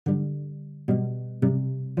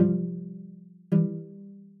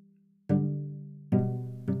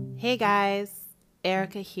Hey guys,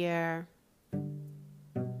 Erica here.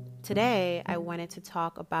 Today I wanted to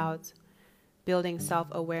talk about building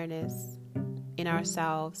self-awareness in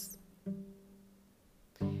ourselves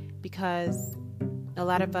because a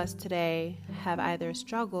lot of us today have either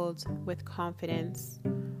struggled with confidence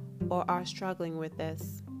or are struggling with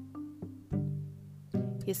this.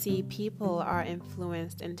 You see, people are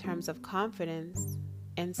influenced in terms of confidence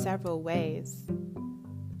in several ways.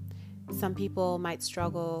 Some people might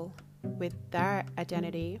struggle with their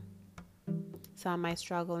identity. Some might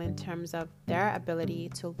struggle in terms of their ability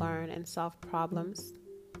to learn and solve problems.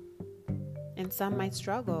 And some might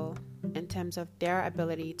struggle in terms of their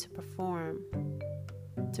ability to perform,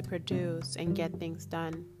 to produce, and get things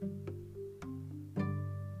done.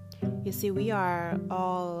 You see, we are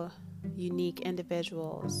all unique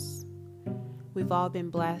individuals. We've all been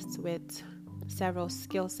blessed with several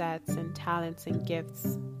skill sets and talents and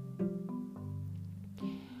gifts.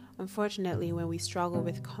 Unfortunately, when we struggle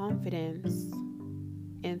with confidence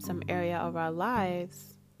in some area of our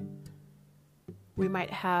lives, we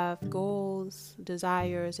might have goals,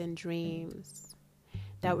 desires, and dreams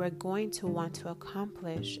that we're going to want to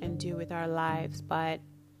accomplish and do with our lives, but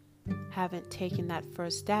haven't taken that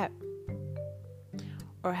first step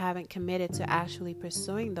or haven't committed to actually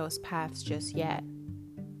pursuing those paths just yet.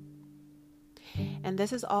 And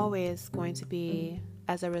this is always going to be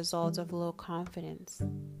as a result of low confidence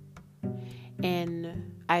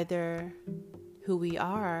in either who we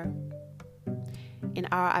are, in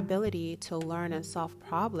our ability to learn and solve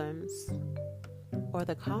problems, or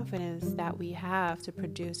the confidence that we have to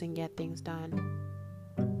produce and get things done.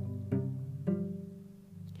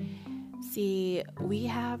 See, we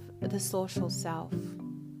have the social self,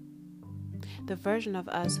 the version of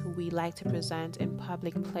us who we like to present in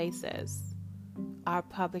public places, our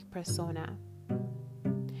public persona.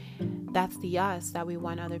 That's the us that we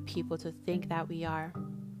want other people to think that we are.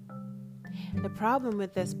 The problem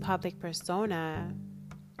with this public persona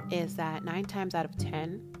is that 9 times out of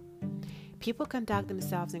 10, people conduct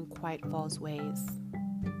themselves in quite false ways.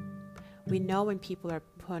 We know when people are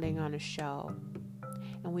putting on a show,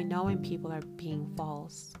 and we know when people are being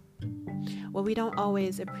false. What we don't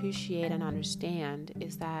always appreciate and understand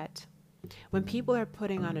is that when people are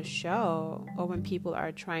putting on a show, or when people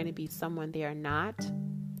are trying to be someone they are not,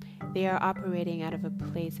 they are operating out of a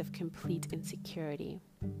place of complete insecurity.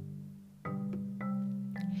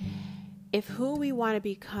 If who we want to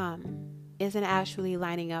become isn't actually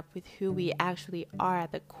lining up with who we actually are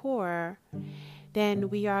at the core, then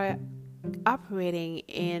we are operating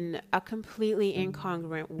in a completely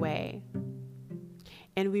incongruent way.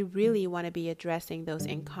 And we really want to be addressing those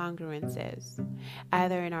incongruences,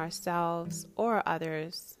 either in ourselves or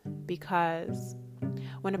others, because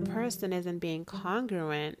when a person isn't being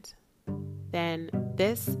congruent, then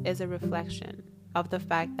this is a reflection of the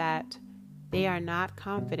fact that they are not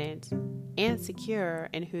confident and secure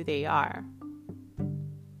in who they are.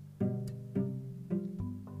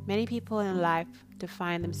 Many people in life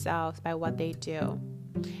define themselves by what they do,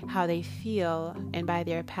 how they feel, and by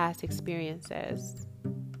their past experiences.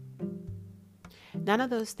 None of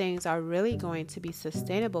those things are really going to be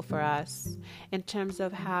sustainable for us in terms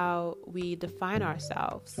of how we define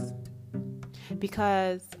ourselves,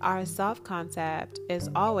 because our self-concept is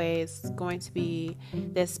always going to be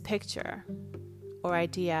this picture or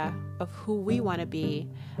idea of who we want to be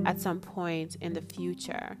at some point in the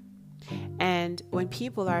future. And when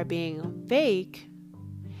people are being fake,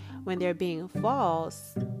 when they're being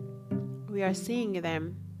false, we are seeing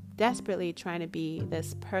them desperately trying to be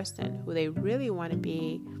this person who they really want to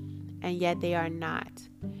be, and yet they are not,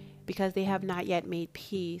 because they have not yet made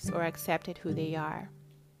peace or accepted who they are.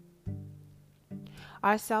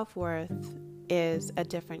 Our self-worth is a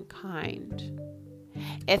different kind.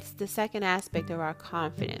 It's the second aspect of our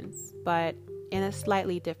confidence, but in a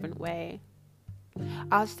slightly different way.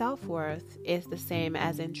 Our self-worth is the same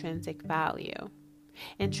as intrinsic value.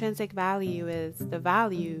 Intrinsic value is the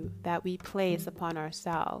value that we place upon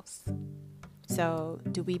ourselves. So,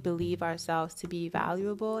 do we believe ourselves to be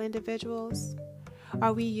valuable individuals?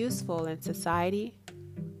 Are we useful in society?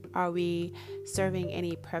 Are we serving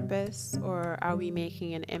any purpose, or are we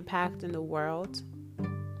making an impact in the world?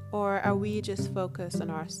 Or are we just focused on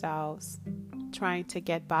ourselves, trying to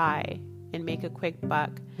get by and make a quick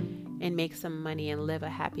buck and make some money and live a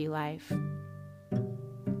happy life?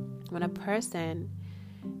 When a person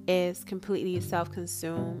is completely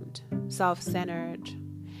self-consumed, self-centered,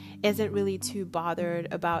 isn't really too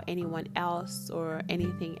bothered about anyone else or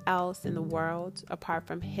anything else in the world apart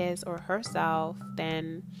from his or herself,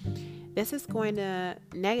 then this is going to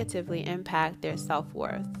negatively impact their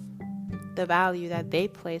self-worth. the value that they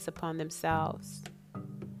place upon themselves.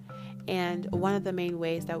 And one of the main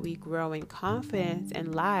ways that we grow in confidence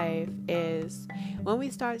in life is when we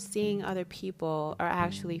start seeing other people are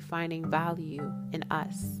actually finding value in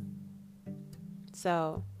us.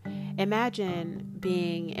 So imagine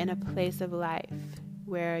being in a place of life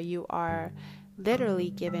where you are literally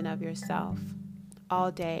giving of yourself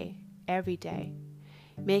all day, every day,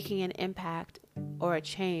 making an impact or a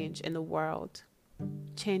change in the world,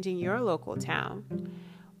 changing your local town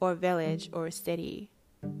or village or city.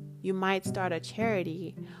 You might start a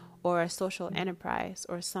charity or a social enterprise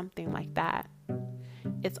or something like that.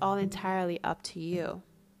 It's all entirely up to you.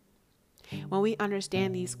 When we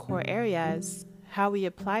understand these core areas, how we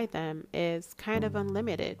apply them is kind of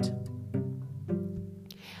unlimited.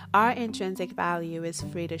 Our intrinsic value is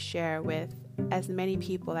free to share with as many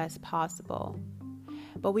people as possible,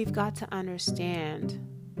 but we've got to understand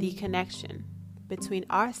the connection between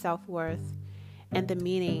our self-worth and the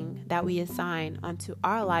meaning that we assign onto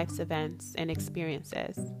our life's events and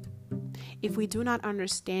experiences. If we do not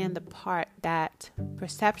understand the part that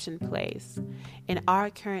perception plays in our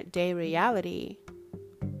current day reality,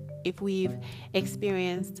 if we've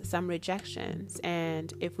experienced some rejections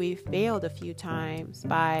and if we've failed a few times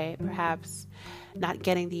by perhaps not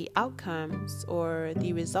getting the outcomes or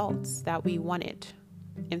the results that we wanted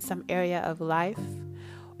in some area of life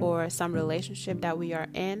or some relationship that we are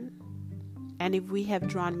in, and if we have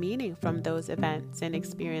drawn meaning from those events and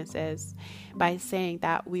experiences by saying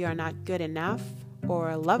that we are not good enough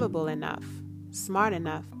or lovable enough, smart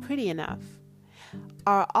enough, pretty enough,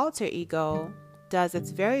 our alter ego does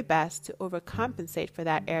its very best to overcompensate for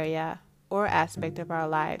that area or aspect of our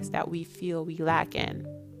lives that we feel we lack in.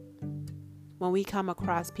 When we come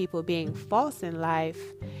across people being false in life,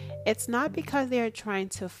 it's not because they are trying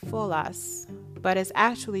to fool us, but it's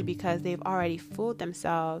actually because they've already fooled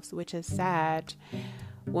themselves, which is sad.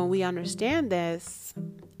 When we understand this,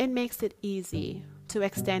 it makes it easy to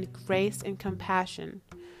extend grace and compassion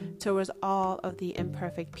towards all of the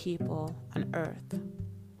imperfect people on earth.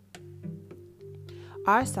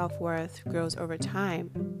 Our self-worth grows over time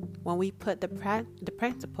when we put the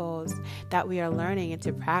principles that we are learning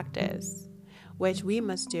into practice, which we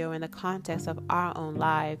must do in the context of our own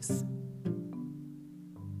lives.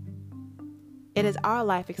 It is our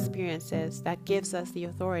life experiences that gives us the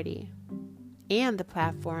authority and the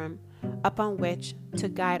platform upon which to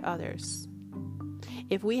guide others.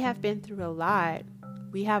 If we have been through a lot,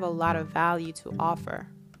 we have a lot of value to offer.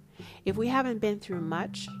 If we haven't been through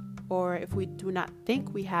much, or if we do not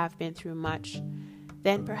think we have been through much,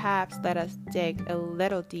 then perhaps let us dig a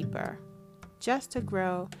little deeper, just to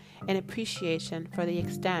grow an appreciation for the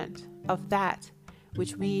extent of that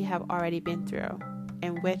which we have already been through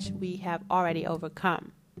and which we have already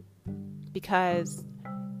overcome. Because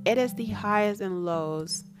it is the highs and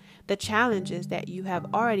lows, the challenges that you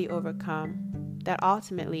have already overcome, that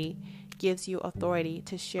ultimately gives you authority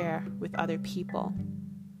to share with other people.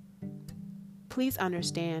 Please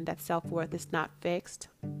understand that self-worth is not fixed.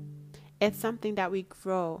 It's something that we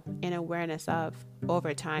grow in awareness of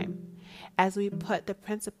over time as we put the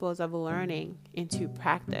principles of learning into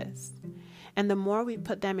practice. And the more we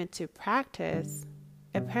put them into practice,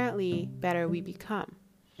 apparently better we become.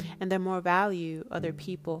 And the more value other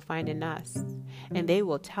people find in us, and they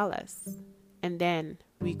will tell us. And then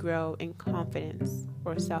we grow in confidence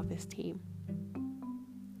or self-esteem.